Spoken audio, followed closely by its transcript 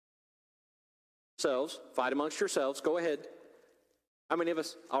Fight amongst yourselves. Go ahead. How many of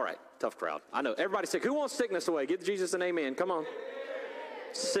us? All right, tough crowd. I know. Everybody's sick. Who wants sickness away? Give Jesus an amen. Come on.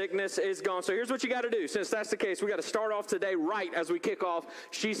 Sickness is gone. So here's what you got to do. Since that's the case, we got to start off today right as we kick off.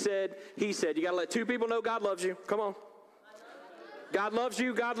 She said, he said. You got to let two people know God loves you. Come on. God loves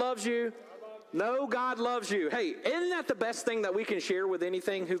you. God loves you. No, God loves you. Hey, isn't that the best thing that we can share with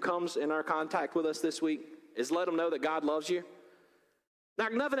anything who comes in our contact with us this week? Is let them know that God loves you.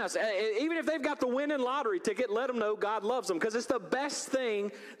 Like nothing else. Even if they've got the winning lottery ticket, let them know God loves them, because it's the best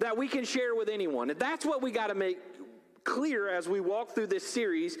thing that we can share with anyone. And that's what we got to make clear as we walk through this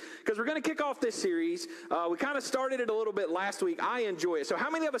series, because we're going to kick off this series. We kind of started it a little bit last week. I enjoy it. So how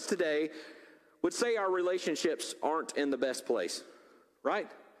many of us today would say our relationships aren't in the best place, right?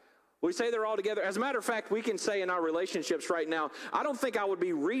 We say they're all together. As a matter of fact, we can say in our relationships right now, I don't think I would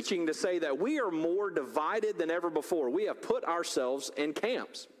be reaching to say that we are more divided than ever before. We have put ourselves in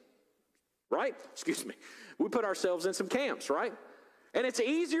camps, right? Excuse me. We put ourselves in some camps, right? And it's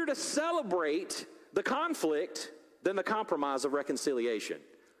easier to celebrate the conflict than the compromise of reconciliation.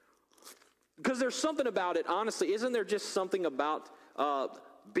 Because there's something about it, honestly. Isn't there just something about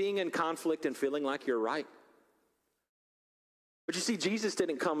being in conflict and feeling like you're right? But you see, Jesus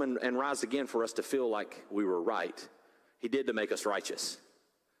didn't come and rise again for us to feel like we were right. He did to make us righteous.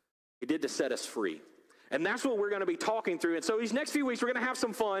 He did to set us free. And that's what we're going to be talking through. And so these next few weeks, we're going to have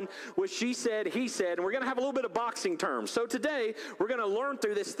some fun with she said, he said, and we're going to have a little bit of boxing terms. So today, we're going to learn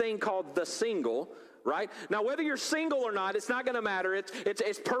through this thing called the single, right? Now, whether you're single or not, it's not going to matter.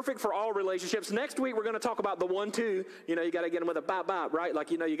 It's perfect for all relationships. Next week, we're going to talk about the 1-2. You know, you got to get them with a bop, right? Like,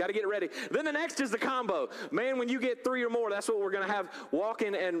 you know, you got to get ready. Then the next is the combo. Man, when you get 3 or more, that's what we're going to have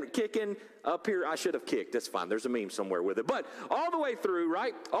walking and kicking up here. I should have kicked. That's fine. There's a meme somewhere with it. But all the way through,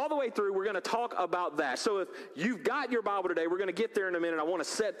 right? All the way through, we're going to talk about that. So if you've got your Bible today, we're going to get there in a minute. I want to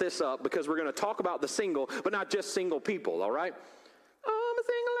set this up because we're going to talk about the single, but not just single people, all right? Oh, I'm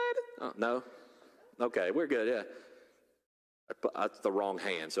a single lady. Oh, no. Okay, we're good, yeah. That's the wrong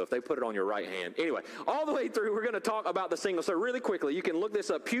hand, so if they put it on your right hand. Anyway, all the way through, we're going to talk about the single. So really quickly, you can look this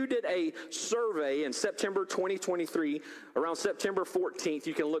up. Pew did a survey in September 2023, around September 14th.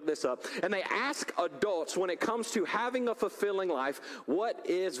 You can look this up. And they ask adults, when it comes to having a fulfilling life, what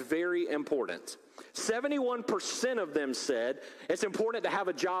is very important? 71% of them said it's important to have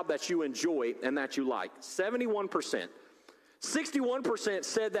a job that you enjoy and that you like. 71%. 61%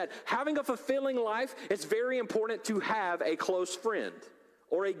 said that having a fulfilling life, it's very important to have a close friend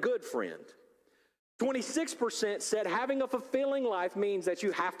or a good friend. 26% said having a fulfilling life means that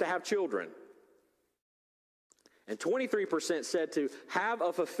you have to have children. And 23% said to have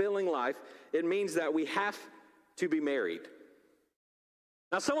a fulfilling life, it means that we have to be married.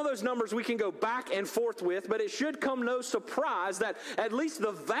 Now, some of those numbers we can go back and forth with, but it should come no surprise that at least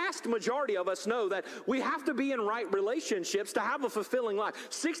the vast majority of us know that we have to be in right relationships to have a fulfilling life.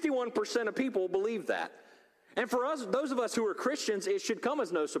 61% of people believe that. And for us, those of us who are Christians, it should come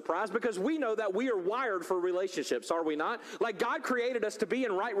as no surprise because we know that we are wired for relationships, are we not? Like God created us to be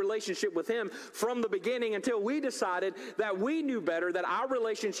in right relationship with Him from the beginning until we decided that we knew better, that our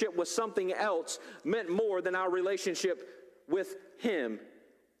relationship with something else meant more than our relationship with Him,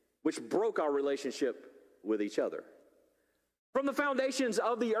 which broke our relationship with each other. From the foundations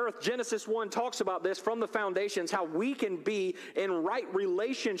of the earth, Genesis 1 talks about this, from the foundations, how we can be in right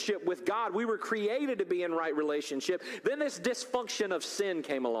relationship with God. We were created to be in right relationship. Then this dysfunction of sin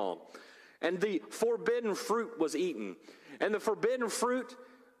came along, and the forbidden fruit was eaten. And the forbidden fruit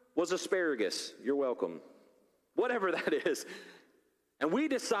was asparagus. You're welcome. Whatever that is. And we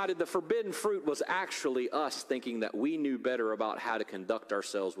decided the forbidden fruit was actually us thinking that we knew better about how to conduct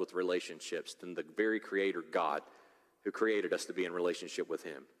ourselves with relationships than the very creator God who created us to be in relationship with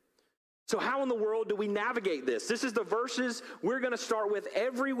Him. So how in the world do we navigate this? This is the verses we're going to start with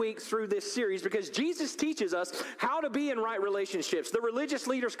every week through this series because Jesus teaches us how to be in right relationships. The religious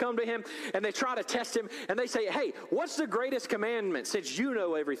leaders come to Him and they try to test Him and they say, hey, what's the greatest commandment since you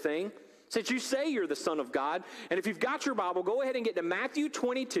know everything? Since you say you're the Son of God, and if you've got your Bible, go ahead and get to Matthew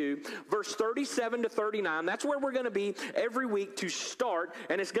 22, verse 37 to 39. That's where we're going to be every week to start,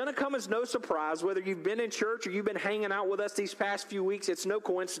 and it's going to come as no surprise, whether you've been in church or you've been hanging out with us these past few weeks, it's no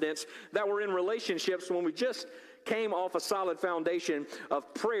coincidence that we're in relationships when we just came off a solid foundation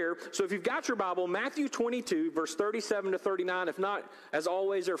of prayer. So if you've got your Bible, Matthew 22, verse 37 to 39. If not, as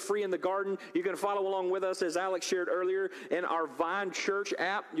always, they're free in the garden. You can follow along with us, as Alex shared earlier, in our Vine Church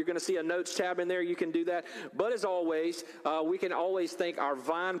app. You're going to see a notes tab in there. You can do that. But as always, we can always thank our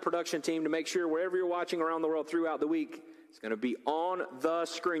Vine production team to make sure wherever you're watching around the world throughout the week, it's going to be on the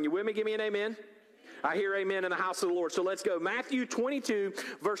screen. You with me? Give me an amen. I hear amen in the house of the Lord. So let's go. Matthew 22,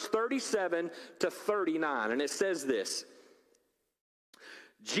 verse 37 to 39. And it says this.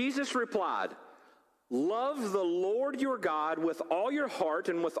 Jesus replied, love the Lord your God with all your heart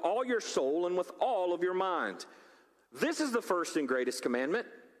and with all your soul and with all of your mind. This is the first and greatest commandment.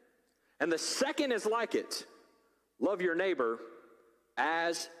 And the second is like it. Love your neighbor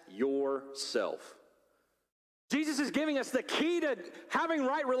as yourself. Jesus is giving us the key to having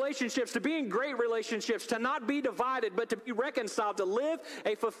right relationships, to being great relationships, to not be divided, but to be reconciled, to live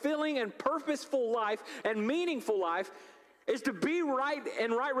a fulfilling and purposeful life and meaningful life, is to be right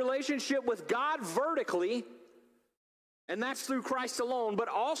in right relationship with God vertically, and that's through Christ alone, but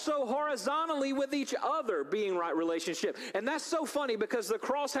also horizontally with each other, being right relationship. And that's so funny because the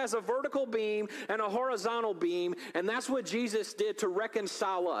cross has a vertical beam and a horizontal beam, and that's what Jesus did to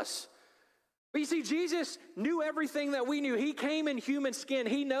reconcile us. But you see, Jesus knew everything that we knew. He came in human skin.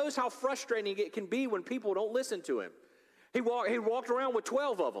 He knows how frustrating it can be when people don't listen to him. He walked around with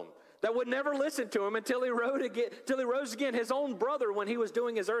 12 of them that would never listen to him until he rose again. His own brother, when he was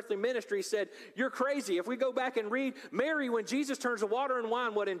doing his earthly ministry, said, you're crazy. If we go back and read Mary, when Jesus turns the water and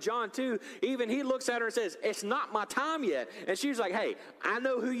wine, what in John 2, even he looks at her and says, it's not my time yet. And she's like, hey, I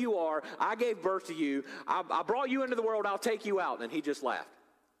know who you are. I gave birth to you. I brought you into the world. I'll take you out. And he just laughed.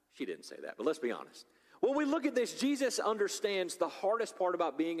 She didn't say that, but let's be honest. When we look at this, Jesus understands the hardest part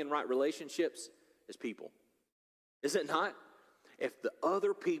about being in right relationships is people. Is it not? If the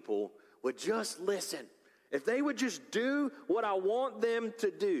other people would just listen, if they would just do what I want them to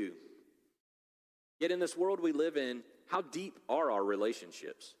do. Yet in this world we live in, how deep are our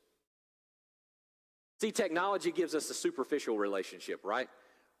relationships? See, technology gives us a superficial relationship, right?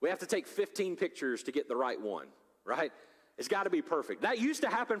 We have to take 15 pictures to get the right one, right? It's got to be perfect. That used to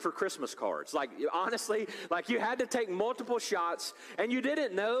happen for Christmas cards. Like, honestly, like you had to take multiple shots, and you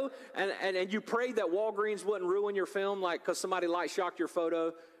didn't know, and you prayed that Walgreens wouldn't ruin your film, like, because somebody light-shocked your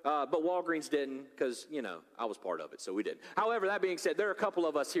photo, but Walgreens didn't, because, you know, I was part of it, so we didn't. However, that being said, there are a couple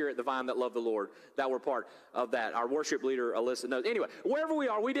of us here at the Vine that love the Lord that were part of that. Our worship leader, Alyssa, knows. Anyway, wherever we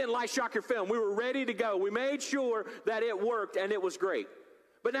are, we didn't light-shock your film. We were ready to go. We made sure that it worked, and it was great.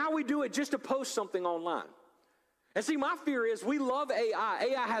 But now we do it just to post something online. And see, my fear is we love AI.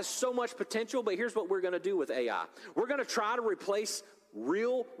 AI has so much potential, but here's what we're going to do with AI. We're going to try to replace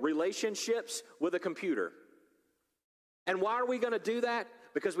real relationships with a computer. And why are we going to do that?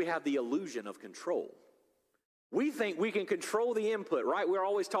 Because we have the illusion of control. We think we can control the input, right? We're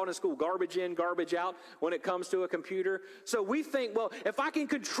always taught in school, garbage in, garbage out when it comes to a computer. So we think, well, if I can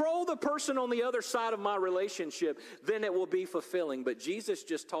control the person on the other side of my relationship, then it will be fulfilling. But Jesus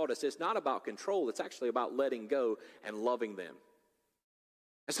just taught us it's not about control. It's actually about letting go and loving them.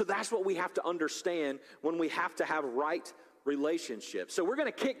 And so that's what we have to understand when we have to have right relationships. So we're going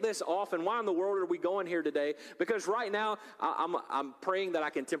to kick this off. And why in the world are we going here today? Because right now, I'm praying that I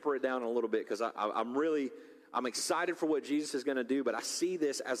can temper it down a little bit because I'm excited for what Jesus is going to do, but I see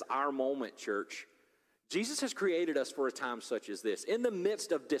this as our moment, church. Jesus has created us for a time such as this. In the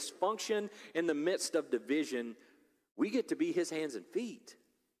midst of dysfunction, in the midst of division, we get to be his hands and feet.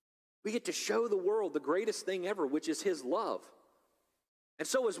 We get to show the world the greatest thing ever, which is his love. And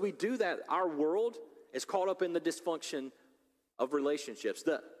so as we do that, our world is caught up in the dysfunction of relationships,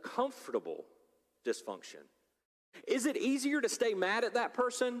 the comfortable dysfunction. Is it easier to stay mad at that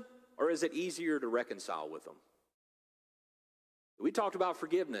person? Or is it easier to reconcile with them? We talked about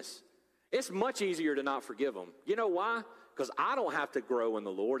forgiveness. It's much easier to not forgive them. You know why? Because I don't have to grow in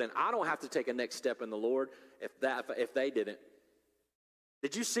the Lord, and I don't have to take a next step in the Lord if they didn't.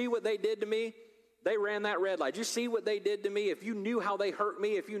 Did you see what they did to me? They ran that red light. Did you see what they did to me? If you knew how they hurt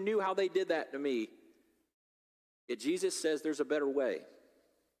me, if you knew how they did that to me, yet Jesus says there's a better way.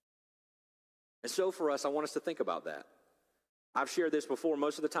 And so for us, I want us to think about that. I've shared this before.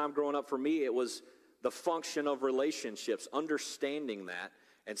 Most of the time growing up for me, it was the function of relationships, understanding that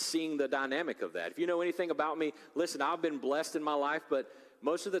and seeing the dynamic of that. If you know anything about me, listen, I've been blessed in my life, but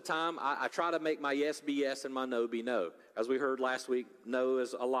most of the time I try to make my yes be yes and my no be no. As we heard last week, no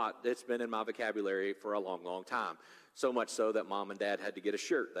is a lot. It's been in my vocabulary for a long, long time. So much so that mom and dad had to get a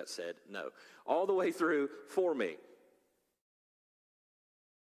shirt that said no. All the way through for me.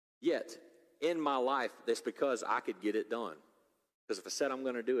 Yet, in my life, that's because I could get it done. Because if I said I'm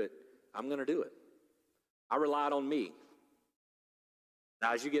going to do it, I'm going to do it. I relied on me.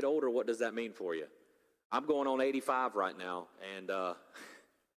 Now, as you get older, what does that mean for you? I'm going on 85 right now, and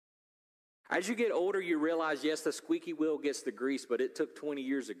as you get older, you realize, yes, the squeaky wheel gets the grease, but it took 20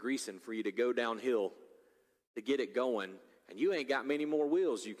 years of greasing for you to go downhill to get it going, and you ain't got many more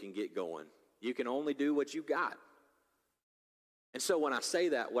wheels you can get going. You can only do what you got. And so when I say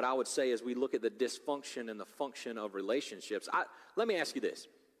that, what I would say is we look at the dysfunction and the function of relationships. Let me ask you this.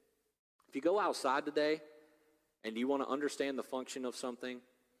 If you go outside today and you want to understand the function of something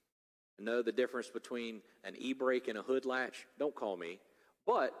and know the difference between an e-brake and a hood latch, don't call me.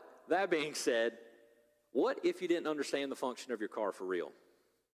 But that being said, what if you didn't understand the function of your car for real?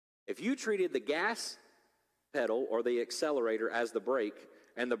 If you treated the gas pedal or the accelerator as the brake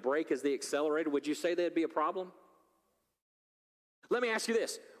and the brake as the accelerator, would you say there'd be a problem? Let me ask you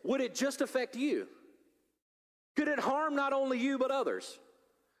this. Would it just affect you? Could it harm not only you but others?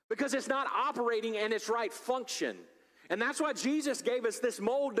 Because it's not operating in its right function. And that's why Jesus gave us this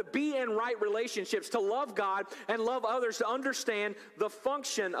mold to be in right relationships, to love God and love others, to understand the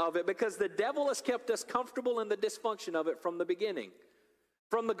function of it, because the devil has kept us comfortable in the dysfunction of it from the beginning,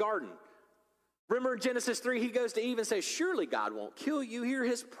 from the garden. Remember in Genesis 3, he goes to Eve and says, surely God won't kill you. You're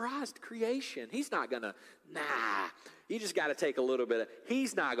his prized creation. He's not going to, you just got to take a little bit of,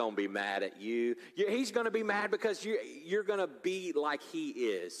 he's not going to be mad at you. He's going to be mad because you're going to be like he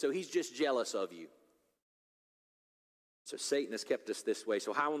is. So he's just jealous of you. So Satan has kept us this way.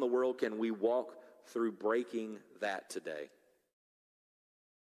 So how in the world can we walk through breaking that today?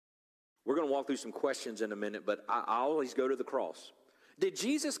 We're going to walk through some questions in a minute, but I always go to the cross. Did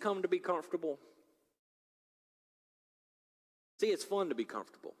Jesus come to be comfortable? See, it's fun to be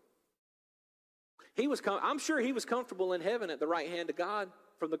comfortable. I'm sure he was comfortable in heaven at the right hand of God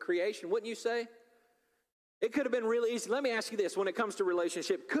from the creation, wouldn't you say? It could have been really easy. Let me ask you this, when it comes to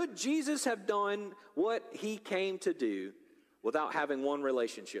relationship, could Jesus have done what he came to do without having one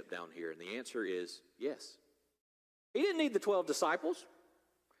relationship down here? And the answer is yes. He didn't need the 12 disciples.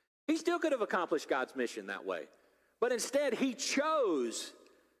 He still could have accomplished God's mission that way. But instead, he chose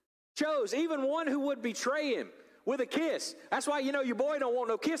even one who would betray him with a kiss. That's why, your boy don't want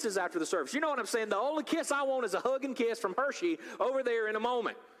no kisses after the service. You know what I'm saying? The only kiss I want is a hug and kiss from Hershey over there in a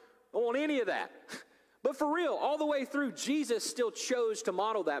moment. I don't want any of that. But for real, all the way through, Jesus still chose to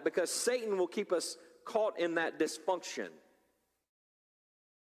model that because Satan will keep us caught in that dysfunction.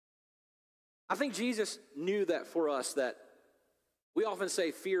 I think Jesus knew that for us, that we often say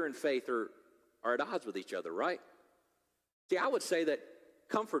fear and faith are at odds with each other, right? See, I would say that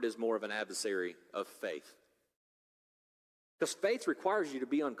comfort is more of an adversary of faith. Because faith requires you to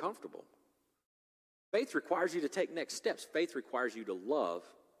be uncomfortable. Faith requires you to take next steps. Faith requires you to love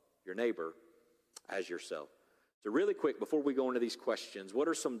your neighbor as yourself. So really quick, before we go into these questions, what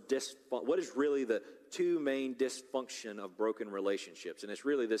is really the two main dysfunction of broken relationships? And it's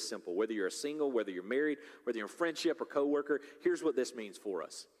really this simple. Whether you're a single, whether you're married, whether you're in friendship or coworker, here's what this means for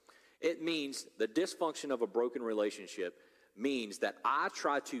us. It means the dysfunction of a broken relationship means that I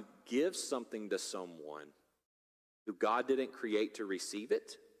try to give something to someone who God didn't create to receive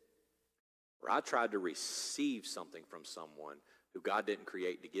it, or I tried to receive something from someone who God didn't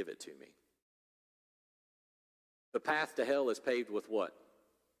create to give it to me. The path to hell is paved with what?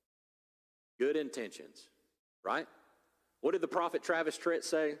 Good intentions, right? What did the prophet Travis Tritt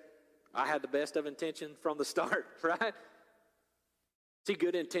say? I had the best of intentions from the start, right? See,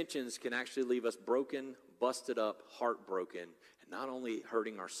 good intentions can actually leave us broken, busted up, heartbroken, and not only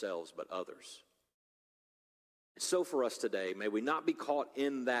hurting ourselves, but others. And so for us today, may we not be caught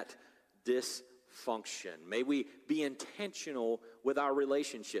in that dysfunction. May we be intentional with our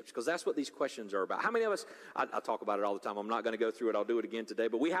relationships, because that's what these questions are about. How many of us, I talk about it all the time, I'm not going to go through it, I'll do it again today,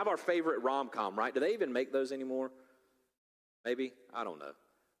 but we have our favorite rom-com, right? Do they even make those anymore? Maybe? I don't know.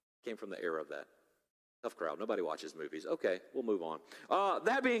 Came from the era of that. Tough crowd. Nobody watches movies. Okay, we'll move on.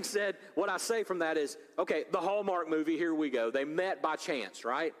 That being said, what I say from that is, okay, the Hallmark movie, here we go. They met by chance,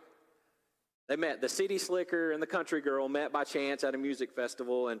 right? They met. The city slicker and the country girl met by chance at a music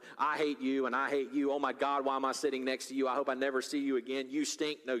festival, and I hate you, and I hate you. Oh, my God, why am I sitting next to you? I hope I never see you again. You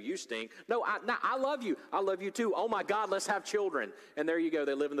stink. No, you stink. No, I love you. I love you too. Oh, my God, let's have children. And there you go.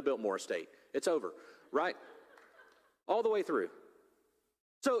 They live in the Biltmore estate. It's over, right? All the way through.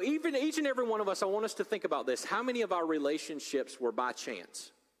 So even each and every one of us, I want us to think about this. How many of our relationships were by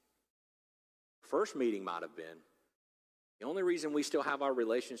chance? First meeting might have been. The only reason we still have our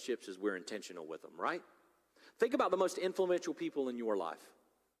relationships is we're intentional with them, right? Think about the most influential people in your life.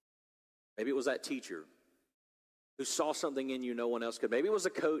 Maybe it was that teacher who saw something in you no one else could. Maybe it was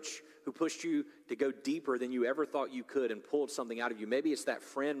a coach who pushed you to go deeper than you ever thought you could and pulled something out of you. Maybe it's that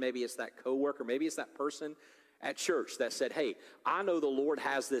friend, maybe it's that coworker, maybe it's that person at church that said, hey, I know the Lord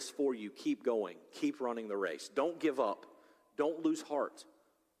has this for you. Keep going. Keep running the race. Don't give up. Don't lose heart.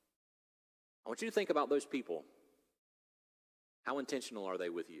 I want you to think about those people. How intentional are they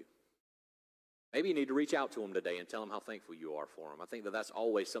with you? Maybe you need to reach out to them today and tell them how thankful you are for them. I think that that's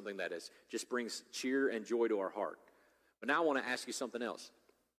always something that just brings cheer and joy to our heart. But now I want to ask you something else.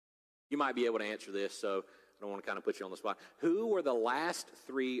 You might be able to answer this, so I don't want to kind of put you on the spot. Who were the last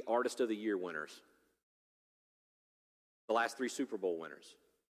 3 Artist of the Year winners? The last 3 Super Bowl winners?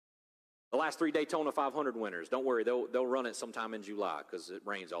 The last 3 Daytona 500 winners? Don't worry, they'll run it sometime in July because it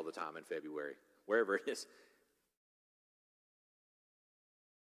rains all the time in February, wherever it is.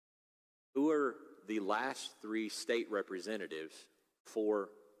 Who are the last 3 state representatives for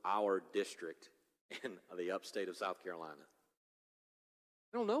our district in the upstate of South Carolina?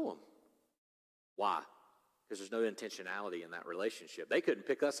 I don't know them. Why? Because there's no intentionality in that relationship. They couldn't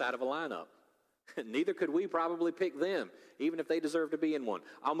pick us out of a lineup. Neither could we probably pick them, even if they deserve to be in one.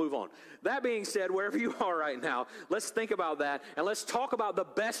 I'll move on. That being said, wherever you are right now, let's think about that, and let's talk about the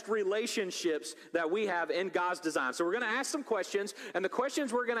best relationships that we have in God's design. So we're going to ask some questions, and the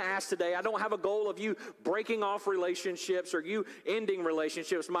questions we're going to ask today, I don't have a goal of you breaking off relationships or you ending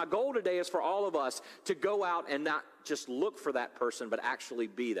relationships. My goal today is for all of us to go out and not just look for that person, but actually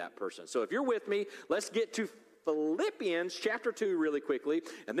be that person. So if you're with me, let's get to Philippians chapter 2 really quickly,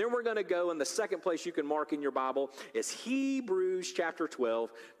 and then we're going to go, in the second place you can mark in your Bible is Hebrews chapter 12.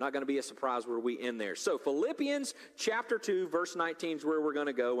 Not going to be a surprise where we end there. So Philippians chapter 2 verse 19 is where we're going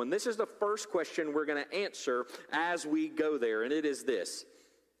to go, and this is the first question we're going to answer as we go there, and it is this: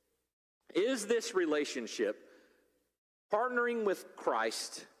 is this relationship partnering with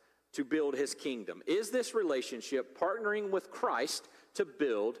Christ to build his kingdom? Is this relationship partnering with Christ to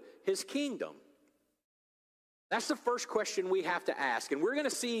build his kingdom? That's the first question we have to ask. And we're going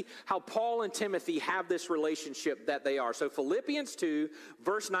to see how Paul and Timothy have this relationship that they are. So Philippians 2,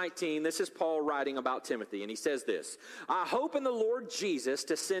 verse 19, this is Paul writing about Timothy. And he says this: I hope in the Lord Jesus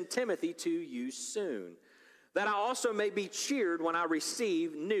to send Timothy to you soon, that I also may be cheered when I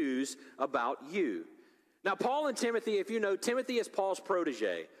receive news about you. Now, Paul and Timothy, if you know, Timothy is Paul's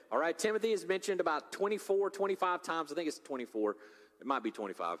protege. All right, Timothy is mentioned about 24, 25 times. I think it's 24. It might be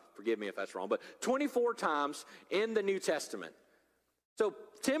 25. Forgive me if that's wrong. But 24 times in the New Testament. So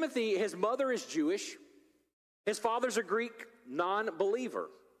Timothy, his mother is Jewish. His father's a Greek non-believer.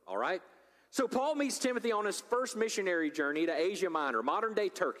 All right? So Paul meets Timothy on his first missionary journey to Asia Minor, modern-day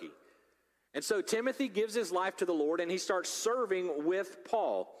Turkey. And so Timothy gives his life to the Lord, and he starts serving with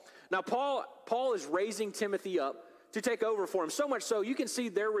Paul. Now, Paul is raising Timothy up to take over for him. So much so, you can see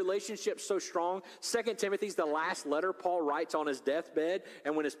their relationship so strong. 2 Timothy's the last letter Paul writes on his deathbed.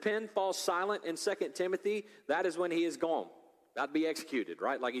 And when his pen falls silent in 2 Timothy, that is when he is gone. About to be executed,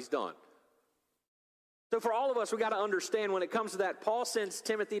 right? Like he's done. So for all of us, we got to understand when it comes to that, Paul sends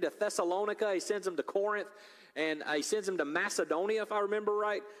Timothy to Thessalonica. He sends him to Corinth. And he sends him to Macedonia, if I remember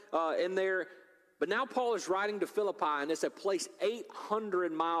right, in there. But now Paul is writing to Philippi, and it's a place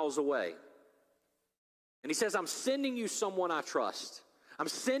 800 miles away. And he says, I'm sending you someone I trust. I'm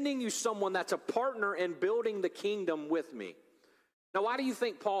sending you someone that's a partner in building the kingdom with me. Now, why do you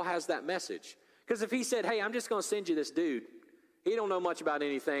think Paul has that message? Because if he said, hey, I'm just going to send you this dude. He don't know much about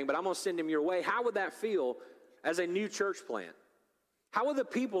anything, but I'm going to send him your way. How would that feel as a new church plant? How would the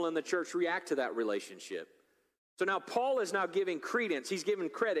people in the church react to that relationship? So now Paul is now giving credence. He's giving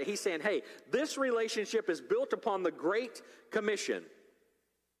credit. He's saying, hey, this relationship is built upon the Great Commission.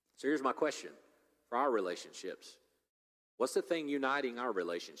 So here's my question. For our relationships, what's the thing uniting our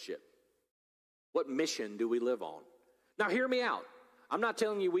relationship? What mission do we live on? Now, hear me out. I'm not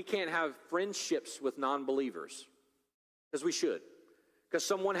telling you we can't have friendships with non-believers, because we should. Because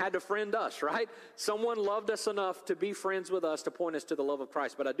someone had to friend us, right? Someone loved us enough to be friends with us to point us to the love of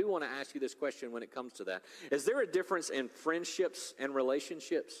Christ. But I do want to ask you this question when it comes to that. Is there a difference in friendships and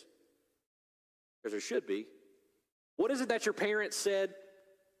relationships? Because there should be. What is it that your parents said?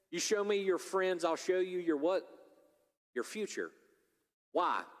 You show me your friends, I'll show you your what? Your future.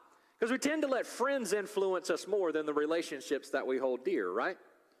 Why? Because we tend to let friends influence us more than the relationships that we hold dear, right?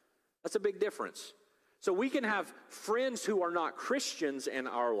 That's a big difference. So we can have friends who are not Christians in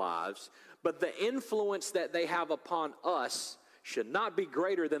our lives, but the influence that they have upon us should not be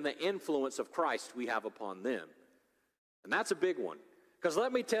greater than the influence of Christ we have upon them. And that's a big one. Because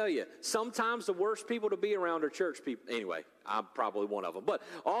let me tell you, sometimes the worst people to be around are church people. Anyway, I'm probably one of them. But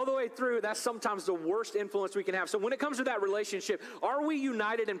all the way through, that's sometimes the worst influence we can have. So when it comes to that relationship, are we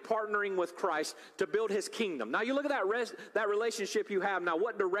united in partnering with Christ to build his kingdom? Now you look at that relationship you have. Now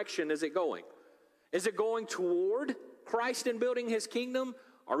what direction is it going? Is it going toward Christ and building his kingdom?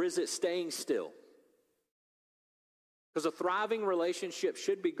 Or is it staying still? Because a thriving relationship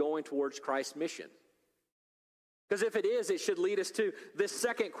should be going towards Christ's mission. Because if it is, it should lead us to this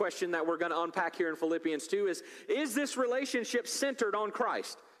second question that we're going to unpack here in Philippians 2 is this relationship centered on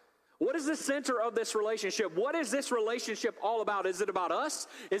Christ? What is the center of this relationship? What is this relationship all about? Is it about us?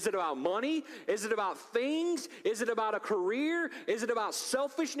 Is it about money? Is it about things? Is it about a career? Is it about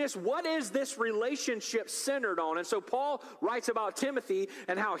selfishness? What is this relationship centered on? And so Paul writes about Timothy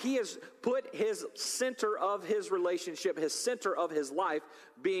and how he has put his center of his relationship, his center of his life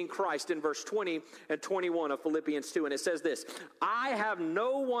being Christ in verse 20 and 21 of Philippians 2. And it says this, I have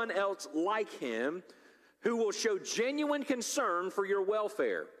no one else like him who will show genuine concern for your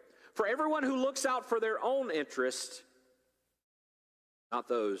welfare. For everyone who looks out for their own interest, not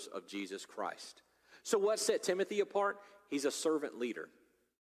those of Jesus Christ. So what set Timothy apart? He's a servant leader.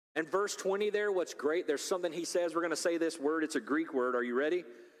 And verse 20 there, what's great, there's something he says. We're going to say this word. It's a Greek word. Are you ready?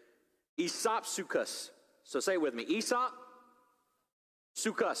 Isopsukas. So say it with me. Isop,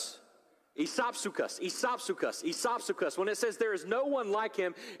 sukas. Isopsukas, Isopsukas, Isopsukas. When it says there is no one like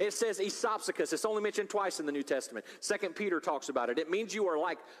him, it says Isopsukas. It's only mentioned twice in the New Testament. 2 Peter talks about it. It means you are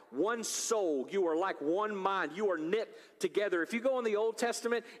like one soul. You are like one mind. You are knit together. If you go in the Old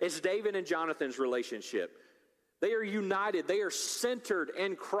Testament, it's David and Jonathan's relationship. They are united. They are centered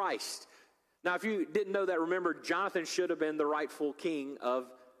in Christ. Now, if you didn't know that, remember, Jonathan should have been the rightful king of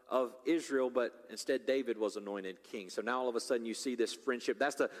Israel, but instead David was anointed king. So now all of a sudden you see this friendship.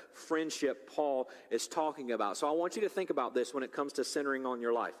 That's the friendship Paul is talking about. So I want you to think about this when it comes to centering on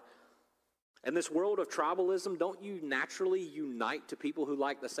your life. In this world of tribalism, don't you naturally unite to people who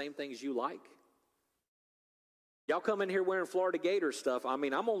like the same things you like? Y'all come in here wearing Florida Gator stuff. I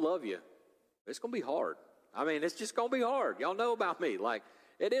mean, I'm going to love you. It's going to be hard. I mean, it's just going to be hard. Y'all know about me. Like,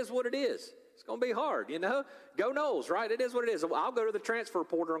 it is what it is. It's going to be hard, you know. Go Knowles, right? It is what it is. I'll go to the transfer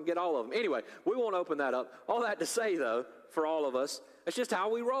portal and get all of them. Anyway, we won't open that up. All that to say, though, for all of us, it's just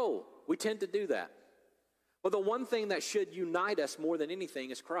how we roll. We tend to do that. But the one thing that should unite us more than anything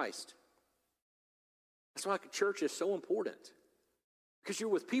is Christ. That's why church is so important. Because you're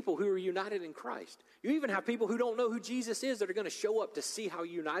with people who are united in Christ. You even have people who don't know who Jesus is that are going to show up to see how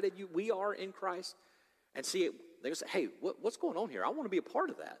united we are in Christ and see it. They're going to say, hey, what's going on here? I want to be a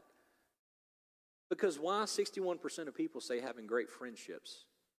part of that. Because why 61% of people say having great friendships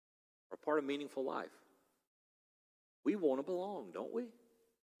are part of meaningful life? We want to belong, don't we?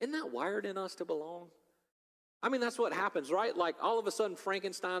 Isn't that wired in us to belong? I mean, that's what happens, right? Like all of a sudden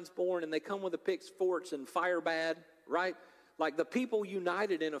Frankenstein's born and they come with the pitchforks and fire bad, right? Like the people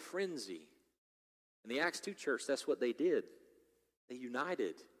united in a frenzy. In the Acts 2 church, that's what they did. They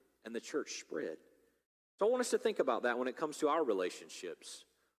united and the church spread. So I want us to think about that when it comes to our relationships.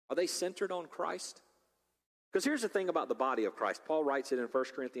 Are they centered on Christ? Because here's the thing about the body of Christ. Paul writes it in 1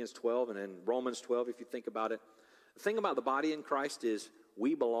 Corinthians 12 and in Romans 12, if you think about it. The thing about the body in Christ is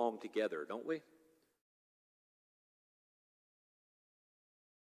we belong together, don't we?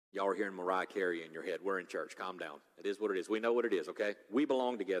 Y'all are hearing Mariah Carey in your head. We're in church. Calm down. It is what it is. We know what it is, okay? We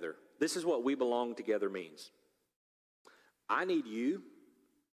belong together. This is what we belong together means. I need you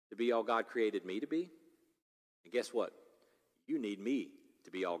to be all God created me to be. And guess what? You need me to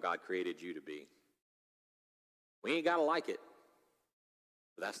be all God created you to be. We ain't got to like it,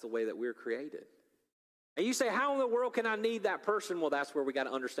 but that's the way that we're created. And you say, how in the world can I need that person? Well, that's where we got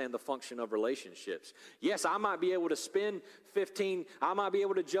to understand the function of relationships. Yes, I might be able to I might be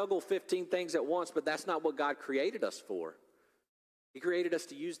able to juggle 15 things at once, but that's not what God created us for. He created us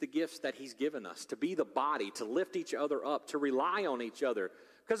to use the gifts that he's given us, to be the body, to lift each other up, to rely on each other.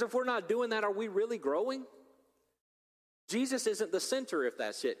 Because if we're not doing that, are we really growing? Jesus isn't the center if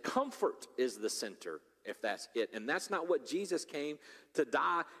that's it. Comfort is the center if that's it. And that's not what Jesus came to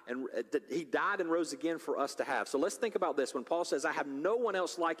die, and he died and rose again for us to have. So let's think about this. When Paul says, I have no one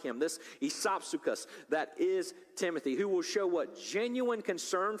else like him, this Isopsukas, that is Timothy, who will show what genuine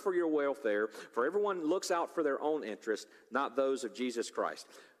concern for your welfare, for everyone looks out for their own interest, not those of Jesus Christ.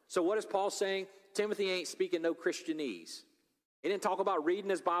 So what is Paul saying? Timothy ain't speaking no Christianese. He didn't talk about reading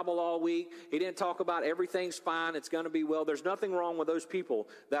his Bible all week. He didn't talk about everything's fine, it's going to be well. There's nothing wrong with those people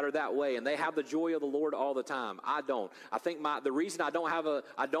that are that way, and they have the joy of the Lord all the time. I don't. I think the reason I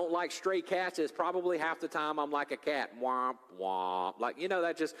don't like stray cats is probably half the time I'm like a cat. Womp, womp. Like,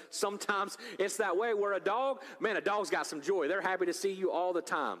 that just, sometimes it's that way. Where a dog's got some joy. They're happy to see you all the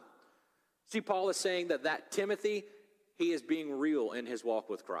time. See, Paul is saying that Timothy, he is being real in his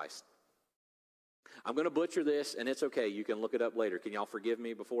walk with Christ. I'm going to butcher this, and it's okay. You can look it up later. Can y'all forgive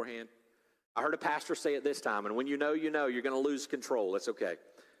me beforehand? I heard a pastor say it this time, and when you know, you're going to lose control. It's okay.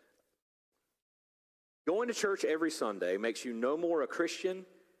 Going to church every Sunday makes you no more a Christian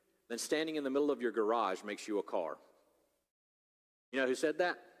than standing in the middle of your garage makes you a car. You know who said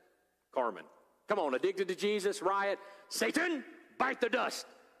that? Carmen. Come on, addicted to Jesus, riot. Satan, bite the dust.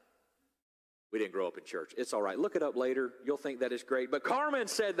 We didn't grow up in church. It's all right. Look it up later. You'll think that is great. But Carmen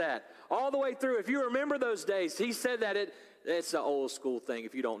said that all the way through. If you remember those days, he said that it's an old school thing.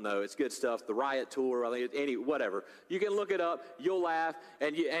 If you don't know, it's good stuff. The Riot Tour, whatever. You can look it up. You'll laugh.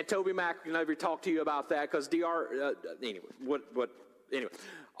 And Toby Mack can never talk to you about that because anyway,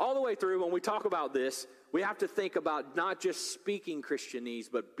 all the way through when we talk about this, we have to think about not just speaking Christianese,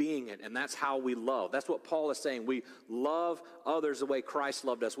 but being it. And that's how we love. That's what Paul is saying. We love others the way Christ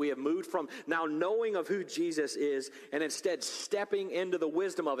loved us. We have moved from now knowing of who Jesus is and instead stepping into the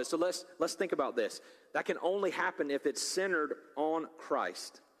wisdom of it. So let's think about this. That can only happen if it's centered on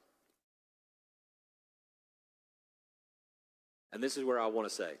Christ. And this is where I want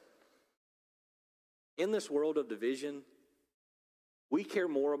to say. In this world of division, we care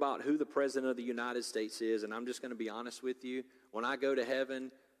more about who the president of the United States is, and I'm just going to be honest with you. When I go to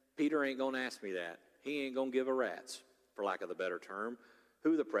heaven, Peter ain't going to ask me that. He ain't going to give a rat's, for lack of a better term,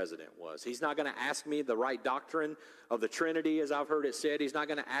 who the president was. He's not going to ask me the right doctrine of the Trinity, as I've heard it said. He's not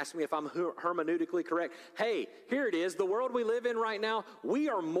going to ask me if I'm hermeneutically correct. Hey, here it is. The world we live in right now, we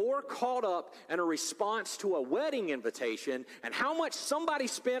are more caught up in a response to a wedding invitation and how much somebody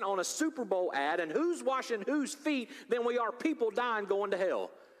spent on a Super Bowl ad and who's washing whose feet than we are people dying going to hell.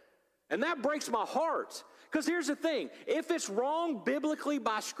 And that breaks my heart. Because here's the thing. If it's wrong biblically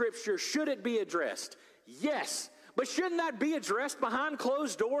by Scripture, should it be addressed? Yes. But shouldn't that be addressed behind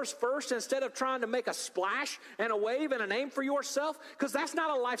closed doors first instead of trying to make a splash and a wave and a name for yourself? Because that's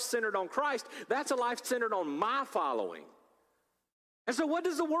not a life centered on Christ. That's a life centered on my following. And so what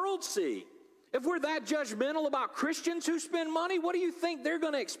does the world see? If we're that judgmental about Christians who spend money, what do you think they're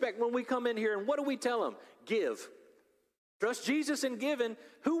going to expect when we come in here? And what do we tell them? Give. Trust Jesus in giving.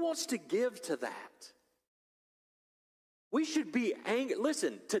 Who wants to give to that? We should be angry.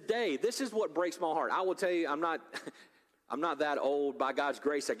 Listen, today, this is what breaks my heart. I will tell you, I'm not that old. By God's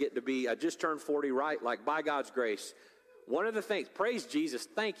grace, I just turned 40, right? Like, by God's grace. One of the things, praise Jesus,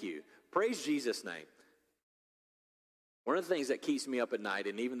 thank you. Praise Jesus' name. One of the things that keeps me up at night,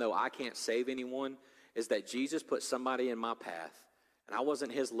 and even though I can't save anyone, is that Jesus put somebody in my path, and I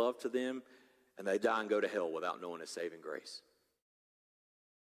wasn't his love to them, and they die and go to hell without knowing his saving grace.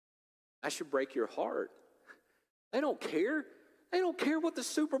 That should break your heart. They don't care. They don't care what the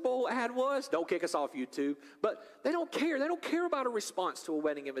Super Bowl ad was. Don't kick us off YouTube. But they don't care. They don't care about a response to a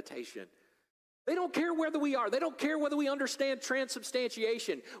wedding invitation. They don't care whether we are. They don't care whether we understand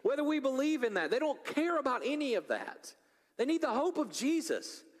transubstantiation, whether we believe in that. They don't care about any of that. They need the hope of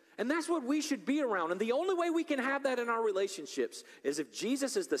Jesus. And that's what we should be around. And the only way we can have that in our relationships is if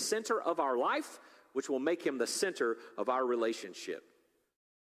Jesus is the center of our life, which will make him the center of our relationship.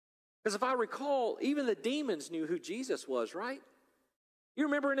 Because if I recall, even the demons knew who Jesus was, right? You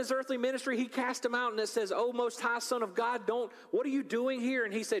remember in his earthly ministry, he cast them out and it says, "Oh, most high Son of God, what are you doing here?"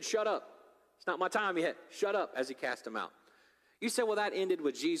 And he said, "Shut up. It's not my time yet. Shut up," as he cast them out. You say, well, that ended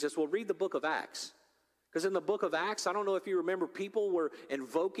with Jesus. Well, read the book of Acts. Because in the book of Acts, I don't know if you remember, people were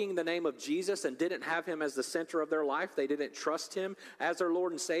invoking the name of Jesus and didn't have him as the center of their life. They didn't trust him as their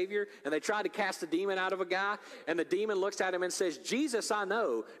Lord and Savior. And they tried to cast a demon out of a guy. And the demon looks at him and says, "Jesus I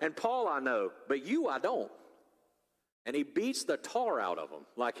know, and Paul I know, but you I don't." And he beats the tar out of them.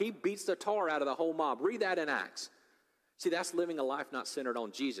 Like he beats the tar out of the whole mob. Read that in Acts. See, that's living a life not centered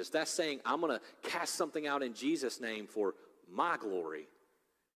on Jesus. That's saying, I'm going to cast something out in Jesus' name for my glory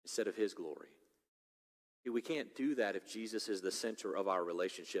instead of his glory. We can't do that if Jesus is the center of our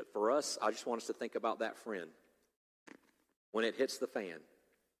relationship. For us, I just want us to think about that friend. When it hits the fan,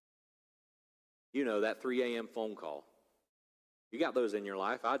 you know, that 3 a.m. phone call. You got those in your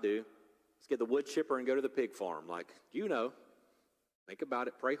life. I do. Let's get the wood chipper and go to the pig farm. Like, you know, think about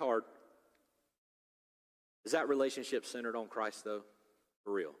it. Pray hard. Is that relationship centered on Christ, though?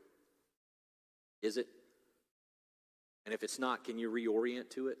 For real? Is it? And if it's not, can you reorient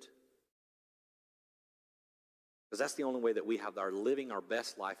to it? Because that's the only way that we are living our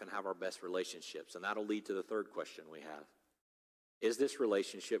best life and have our best relationships. And that'll lead to the third question we have. Is this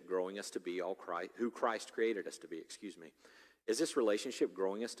relationship growing us to be who Christ created us to be? Is this relationship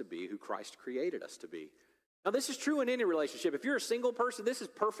growing us to be who Christ created us to be? Now, this is true in any relationship. If you're a single person, this is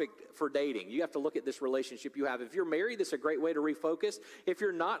perfect for dating. You have to look at this relationship you have. If you're married, this is a great way to refocus. If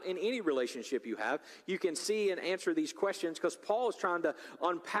you're not in any relationship you have, you can see and answer these questions because Paul is trying to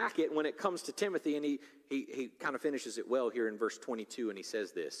unpack it when it comes to Timothy, and he kind of finishes it well here in verse 22, and he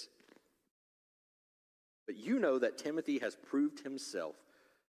says this. "But you know that Timothy has proved himself,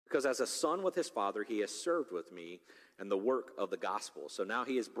 because as a son with his father, he has served with me in the work of the gospel." So now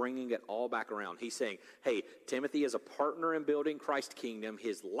he is bringing it all back around. He's saying, hey, Timothy is a partner in building Christ's kingdom.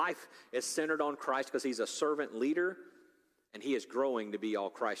 His life is centered on Christ because he's a servant leader. and he is growing to be all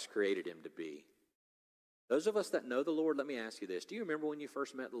Christ created him to be. Those of us that know the Lord, let me ask you this. Do you remember when you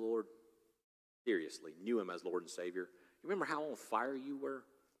first met the Lord? Seriously, knew him as Lord and Savior? You remember how on fire you were?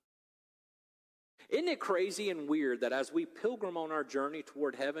 Isn't it crazy and weird that as we pilgrim on our journey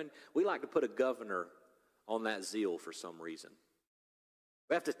toward heaven, we like to put a governor on that zeal for some reason?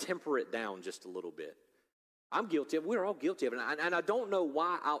 We have to temper it down just a little bit. I'm guilty of it. We're all guilty of it. And I don't know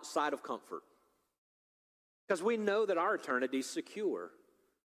why outside of comfort. Because we know that our eternity is secure.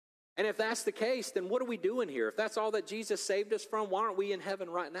 And if that's the case, then what are we doing here? If that's all that Jesus saved us from, why aren't we in heaven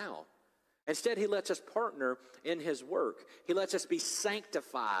right now? Instead, he lets us partner in his work. He lets us be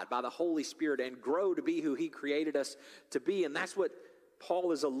sanctified by the Holy Spirit and grow to be who he created us to be. And that's what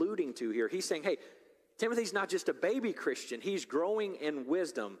Paul is alluding to here. He's saying, hey, Timothy's not just a baby Christian. He's growing in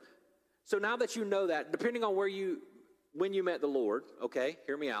wisdom. So now that you know that, depending on when you met the Lord, okay,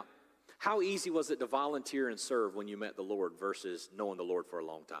 hear me out. How easy was it to volunteer and serve when you met the Lord versus knowing the Lord for a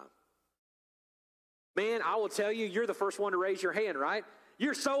long time? Man, I will tell you, you're the first one to raise your hand, right?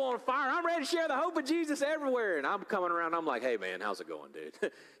 You're so on fire. I'm ready to share the hope of Jesus everywhere. And I'm coming around. I'm like, hey, man, how's it going,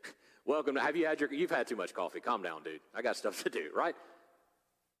 dude? Welcome. You've had too much coffee. Calm down, dude. I got stuff to do, right?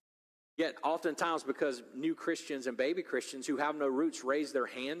 Yet oftentimes because new Christians and baby Christians who have no roots raise their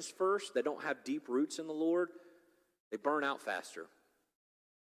hands first, they don't have deep roots in the Lord, they burn out faster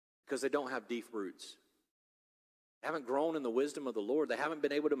because they don't have deep roots. They haven't grown in the wisdom of the Lord. They haven't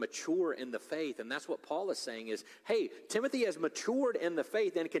been able to mature in the faith. And that's what Paul is saying is, hey, Timothy has matured in the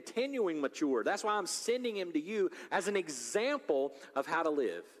faith and continuing mature. That's why I'm sending him to you as an example of how to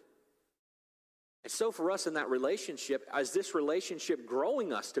live. And so for us in that relationship, is this relationship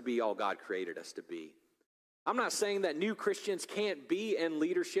growing us to be all God created us to be? I'm not saying that new Christians can't be in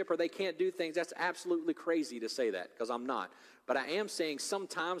leadership or they can't do things. That's absolutely crazy to say that, because I'm not. But I am saying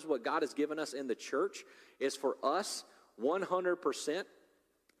sometimes what God has given us in the church is for us 100%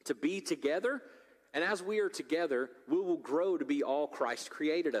 to be together. And as we are together, we will grow to be all Christ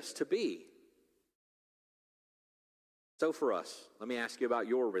created us to be. So for us, let me ask you about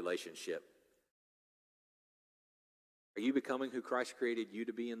your relationship. Are you becoming who Christ created you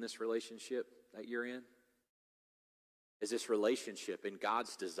to be in this relationship that you're in? Is this relationship in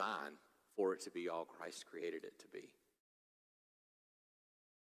God's design for it to be all Christ created it to be?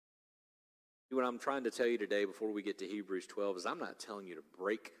 What I'm trying to tell you today before we get to Hebrews 12 is I'm not telling you to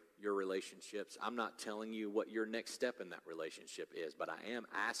break your relationships. I'm not telling you what your next step in that relationship is, but I am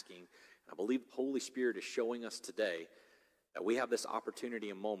asking, and I believe the Holy Spirit is showing us today that we have this opportunity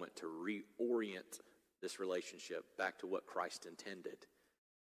and moment to reorient this relationship back to what Christ intended.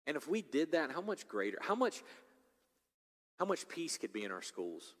 And if we did that, how much greater, how much peace could be in our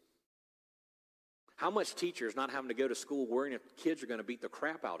schools? How much teachers not having to go to school worrying if kids are going to beat the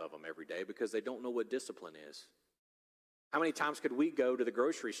crap out of them every day because they don't know what discipline is? How many times could we go to the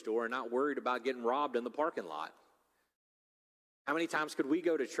grocery store and not worried about getting robbed in the parking lot? How many times could we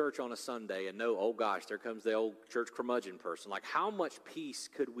go to church on a Sunday and know, oh gosh, there comes the old church curmudgeon person? Like, how much peace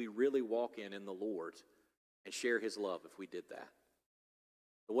could we really walk in the Lord and share his love if we did that?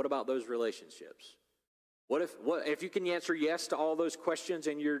 But what about those relationships? What if you can answer yes to all those questions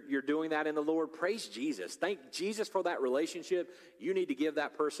and you're doing that in the Lord? Praise Jesus. Thank Jesus for that relationship. You need to give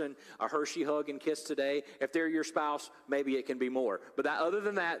that person a Hershey hug and kiss today. If they're your spouse, maybe it can be more. But other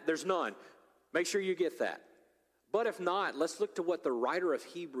than that, there's none. Make sure you get that. But if not, let's look to what the writer of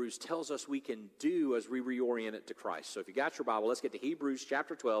Hebrews tells us we can do as we reorient it to Christ. So if you got your Bible, let's get to Hebrews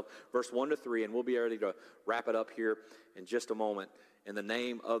chapter 12, verse 1 to 3, and we'll be ready to wrap it up here in just a moment in the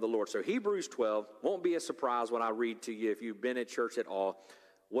name of the Lord. So Hebrews 12 won't be a surprise when I read to you, if you've been at church at all,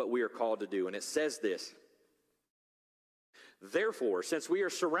 what we are called to do. And it says this: therefore, since we are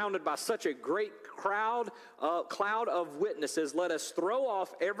surrounded by such a great cloud of witnesses, let us throw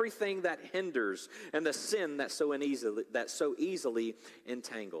off everything that hinders and the sin that so easily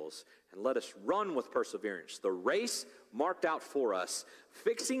entangles, and let us run with perseverance the race marked out for us,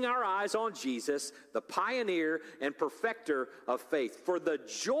 fixing our eyes on Jesus, the pioneer and perfecter of faith. For the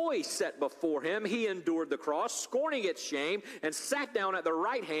joy set before him, he endured the cross, scorning its shame, and sat down at the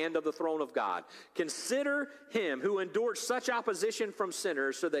right hand of the throne of God. Consider him who endured such opposition from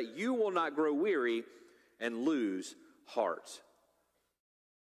sinners, so that you will not grow weary and lose heart.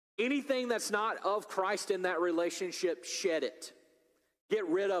 Anything that's not of Christ in that relationship, shed it. Get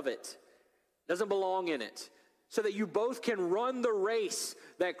rid of it. Doesn't belong in it. So that you both can run the race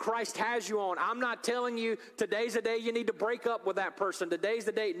that Christ has you on. I'm not telling you today's the day you need to break up with that person. Today's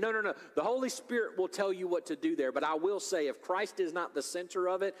the day. No. The Holy Spirit will tell you what to do there. But I will say, if Christ is not the center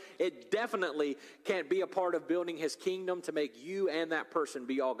of it, it definitely can't be a part of building his kingdom to make you and that person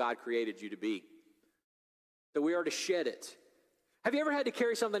be all God created you to be. So we are to shed it. Have you ever had to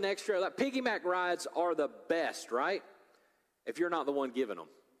carry something extra? Like piggyback rides are the best, right? If you're not the one giving them.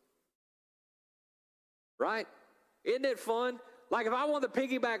 Right? Isn't it fun? Like if I want the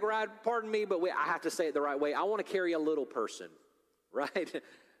piggyback ride, pardon me, but I have to say it the right way. I want to carry a little person, right? I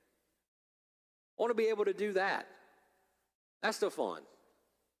want to be able to do that. That's the fun.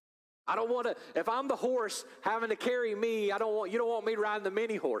 I don't want to, if I'm the horse having to carry me, you don't want me riding the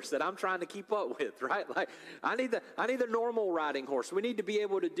mini horse that I'm trying to keep up with, right? Like I need the normal riding horse. We need to be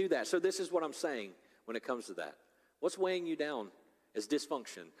able to do that. So this is what I'm saying when it comes to that. What's weighing you down is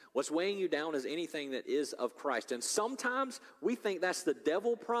dysfunction. What's weighing you down is anything that is of Christ. And sometimes we think that's the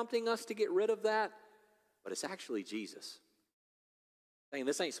devil prompting us to get rid of that, but it's actually Jesus saying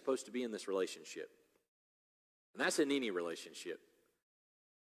this ain't supposed to be in this relationship. And that's in any relationship.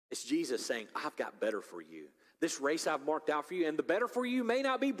 It's Jesus saying, I've got better for you. This race I've marked out for you, and the better for you may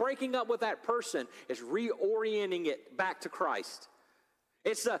not be breaking up with that person. It's reorienting it back to Christ.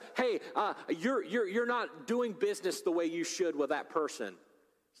 It's you're not doing business the way you should with that person.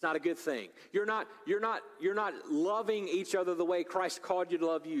 It's not a good thing. You're not loving each other the way Christ called you to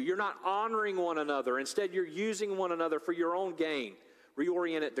love you. You're not honoring one another. Instead, you're using one another for your own gain.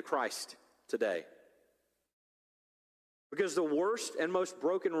 Reorient it to Christ today. Because the worst and most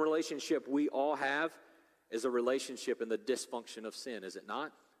broken relationship we all have is a relationship in the dysfunction of sin, is it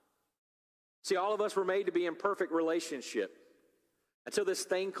not? See, all of us were made to be in perfect relationship until this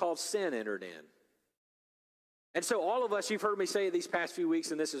thing called sin entered in. And so all of us, you've heard me say these past few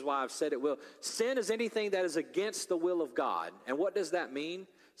weeks, and this is why I've said it will. Sin is anything that is against the will of God. And what does that mean?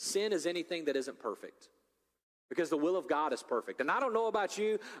 Sin is anything that isn't perfect. Because the will of God is perfect. And I don't know about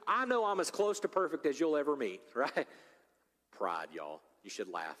you. I know I'm as close to perfect as you'll ever meet, right? Pride, y'all. You should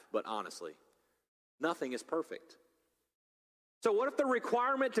laugh. But honestly, nothing is perfect. So what if the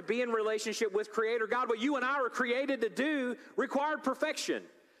requirement to be in relationship with Creator God, what you and I were created to do, required perfection?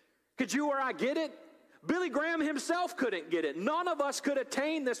 Could you or I get it? Billy Graham himself couldn't get it. None of us could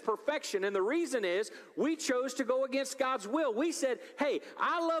attain this perfection. And the reason is we chose to go against God's will. We said, hey,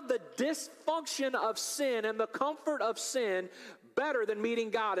 I love the dysfunction of sin and the comfort of sin better than meeting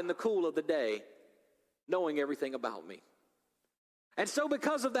God in the cool of the day, knowing everything about me. And so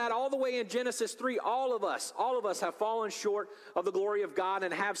because of that, all the way in Genesis 3, all of us have fallen short of the glory of God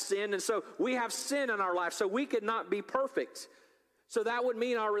and have sinned. And so we have sin in our life, so we could not be perfect. So that would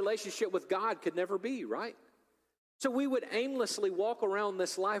mean our relationship with God could never be, right? So we would aimlessly walk around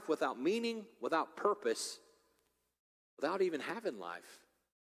this life without meaning, without purpose, without even having life.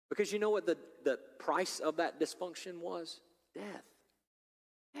 Because you know what the price of that dysfunction was? Death.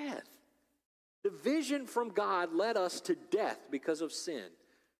 Death. Division from God led us to death because of sin.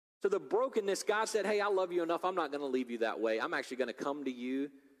 So the brokenness, God said, hey, I love you enough. I'm not going to leave you that way. I'm actually going to come to you,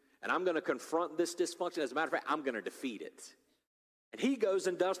 and I'm going to confront this dysfunction. As a matter of fact, I'm going to defeat it. And he goes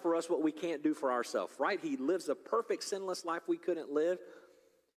and does for us what we can't do for ourselves, right? He lives a perfect, sinless life we couldn't live.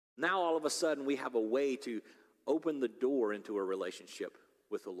 Now, all of a sudden, we have a way to open the door into a relationship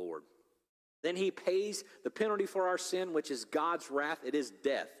with the Lord. Then he pays the penalty for our sin, which is God's wrath. It is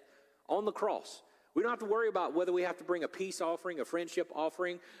death on the cross. We don't have to worry about whether we have to bring a peace offering, a friendship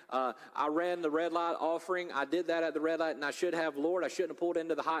offering. I ran the red light offering. I did that at the red light, and I should have, Lord, I shouldn't have pulled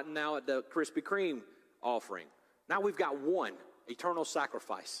into the hot and now at the Krispy Kreme offering. Now we've got one eternal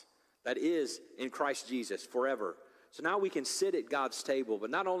sacrifice that is in Christ Jesus forever. So now we can sit at God's table. But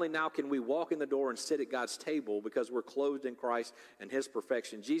not only now can we walk in the door and sit at God's table because we're clothed in Christ and his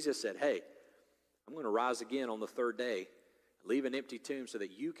perfection. Jesus said, hey, I'm going to rise again on the third day. Leave an empty tomb so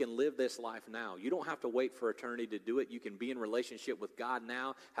that you can live this life now. You don't have to wait for eternity to do it. You can be in relationship with God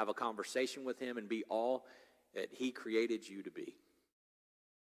now, have a conversation with him, and be all that he created you to be.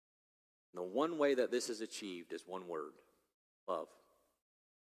 And the one way that this is achieved is one word: love.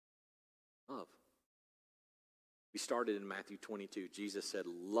 Love. We started in Matthew 22. Jesus said,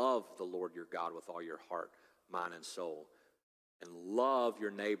 love the Lord your God with all your heart, mind, and soul, and love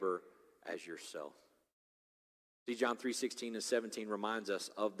your neighbor as yourself. See, John 3:16 and 17 reminds us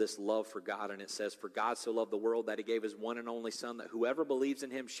of this love for God, and it says, for God so loved the world that he gave his one and only Son, that whoever believes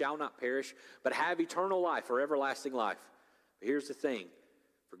in him shall not perish, but have eternal life or everlasting life. But here's the thing.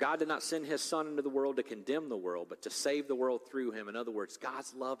 For God did not send his Son into the world to condemn the world, but to save the world through him. In other words,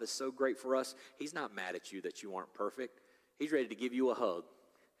 God's love is so great for us, he's not mad at you that you aren't perfect. He's ready to give you a hug.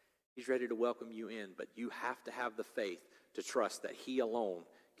 He's ready to welcome you in, but you have to have the faith to trust that he alone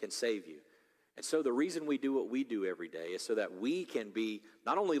can save you. And so the reason we do what we do every day is so that we can be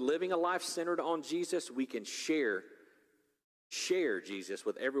not only living a life centered on Jesus, we can share Jesus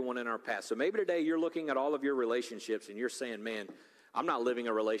with everyone in our path. So maybe today you're looking at all of your relationships and you're saying, man, I'm not living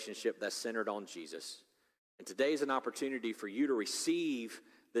a relationship that's centered on Jesus. And today is an opportunity for you to receive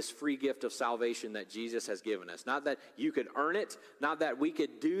this free gift of salvation that Jesus has given us. Not that you could earn it, not that we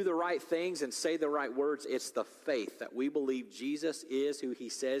could do the right things and say the right words. It's the faith that we believe Jesus is who he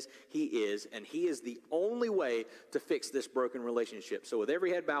says he is, and he is the only way to fix this broken relationship. So with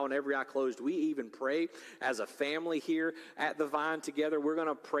every head bowed and every eye closed, we even pray as a family here at the Vine together. We're going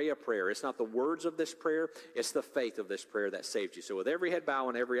to pray a prayer. It's not the words of this prayer, it's the faith of this prayer that saved you. So with every head bowed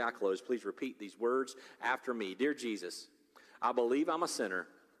and every eye closed, please repeat these words after me. Dear Jesus, I believe I'm a sinner,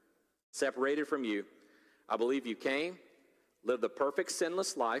 separated from you. I believe you came, lived the perfect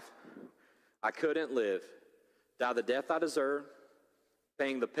sinless life I couldn't live, died the death I deserved,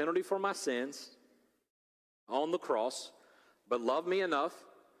 paying the penalty for my sins on the cross, but loved me enough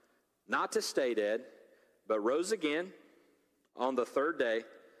not to stay dead, but rose again on the third day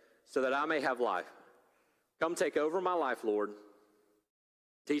so that I may have life. Come take over my life, Lord.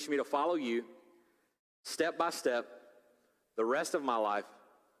 Teach me to follow you step by step the rest of my life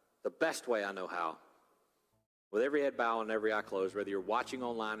the best way I know how. With every head bowed and every eye closed, whether you're watching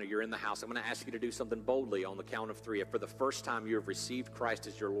online or you're in the house, I'm going to ask you to do something boldly on the count of three. If for the first time you have received Christ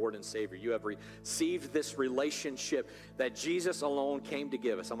as your Lord and Savior, you have received this relationship that Jesus alone came to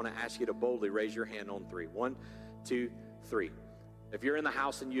give us, I'm going to ask you to boldly raise your hand on three. 1, 2, 3. If you're in the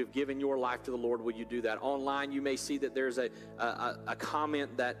house and you have given your life to the Lord, will you do that? Online, you may see that there's a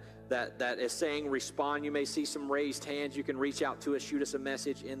comment that is saying respond. You may see some raised hands. You can reach out to us, shoot us a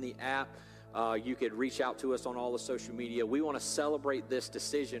message in the app. You could reach out to us on all the social media. We want to celebrate this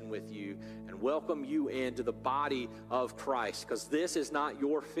decision with you and welcome you into the body of Christ, because this is not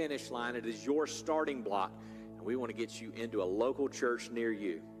your finish line. It is your starting block, and we want to get you into a local church near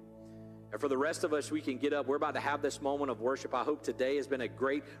you. And for the rest of us, we can get up. We're about to have this moment of worship. I hope today has been a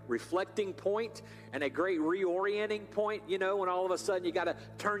great reflecting point and a great reorienting point. You know, when all of a sudden you got to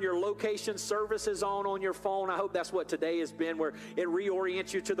turn your location services on your phone. I hope that's what today has been, where it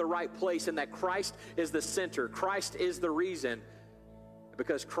reorients you to the right place and that Christ is the center. Christ is the reason,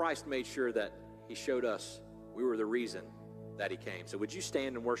 because Christ made sure that he showed us we were the reason that he came. So would you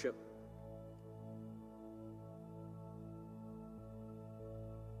stand and worship?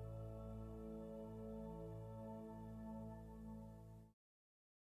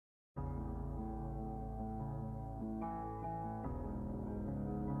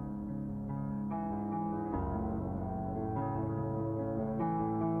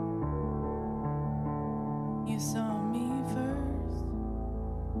 You saw me first,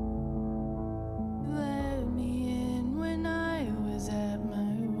 let me in when I was at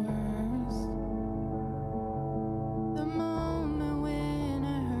my worst. The moment when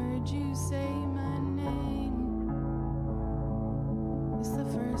I heard you say my name, it's the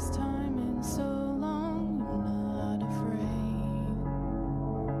first time in so long.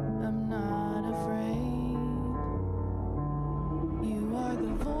 I'm not afraid. You are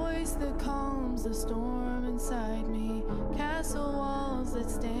the voice that calms the storm inside me, castle walls that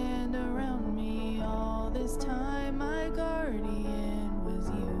stand around me. All this time my guardian was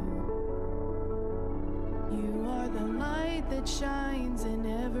you. You are the light that shines in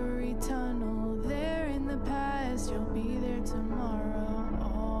every tunnel. There in the past, you'll be there tomorrow.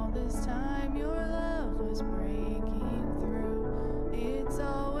 All this time your love was breaking through. It's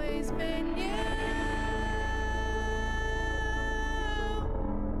always been you.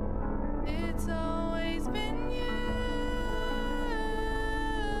 It's always been you.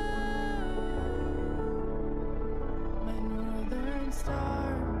 My northern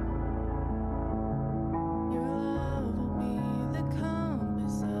star. Your love will be the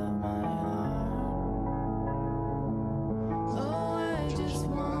compass of my heart. Oh, I just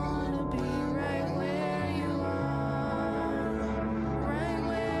wanna be right where you are. Right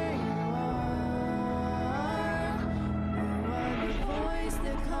where you are. You are the voice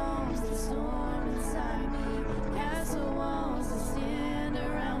that calms the storm inside me, castle walls that stand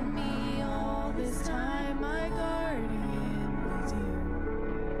around me. All this time my guardian was you.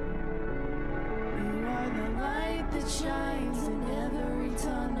 You are the light that shines in every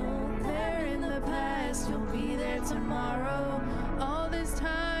tunnel. There in the past, you'll be there tomorrow. All this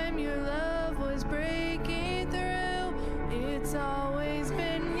time your love was breaking through. It's always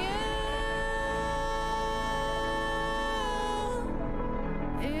been you.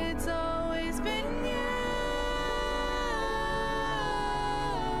 It's always been you.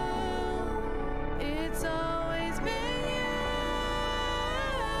 It's always been you.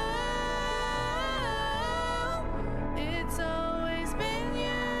 It's always been you.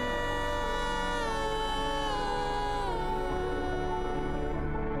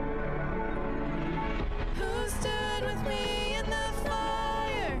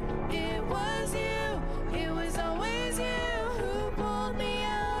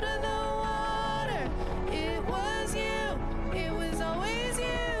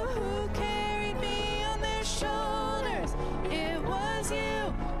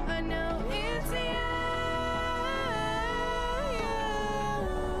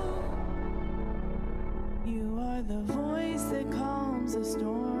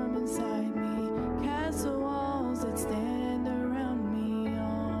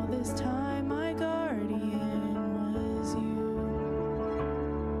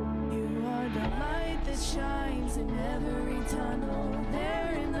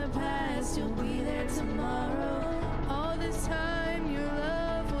 tomorrow. All this time your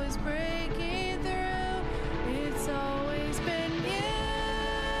love was breaking through. It's always been you.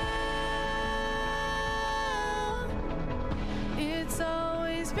 It's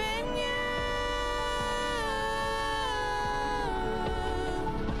always been you.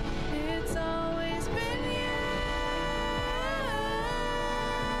 It's always been you.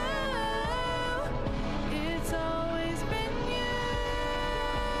 It's always been you.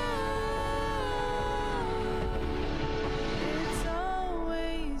 It's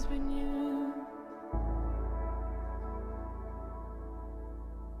always been you.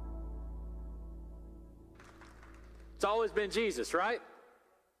 It's always been Jesus, right?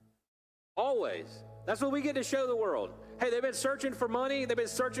 Always. That's what we get to show the world. Hey, they've been searching for money. They've been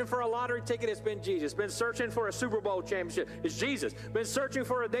searching for a lottery ticket. It's been Jesus. Been searching for a Super Bowl championship. It's Jesus. Been searching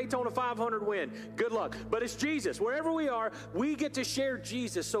for a Daytona 500 win. Good luck. But it's Jesus. Wherever we are, we get to share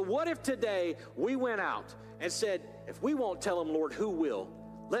Jesus. So what if today we went out and said, if we won't tell them, Lord, who will?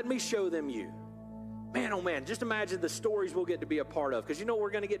 Let me show them you. Man, oh man, just imagine the stories we'll get to be a part of. Because you know what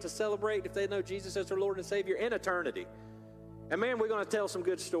we're going to get to celebrate if they know Jesus as their Lord and Savior? In eternity. And man, we're going to tell some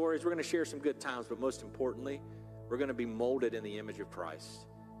good stories. We're going to share some good times. But most importantly, we're going to be molded in the image of Christ.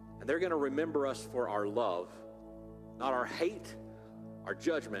 And they're going to remember us for our love, not our hate, our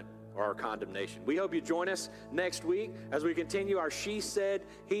judgment, or our condemnation. We hope you join us next week as we continue our She Said,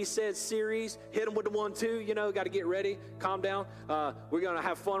 He Said series. Hit them with the 1-2. You know, got to get ready. Calm down. We're going to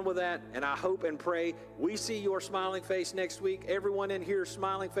have fun with that. And I hope and pray we see your smiling face next week. Everyone in here's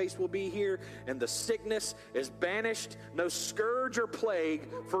smiling face will be here. And the sickness is banished. No scourge or plague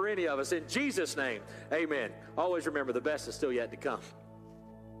for any of us. In Jesus' name, amen. Always remember the best is still yet to come.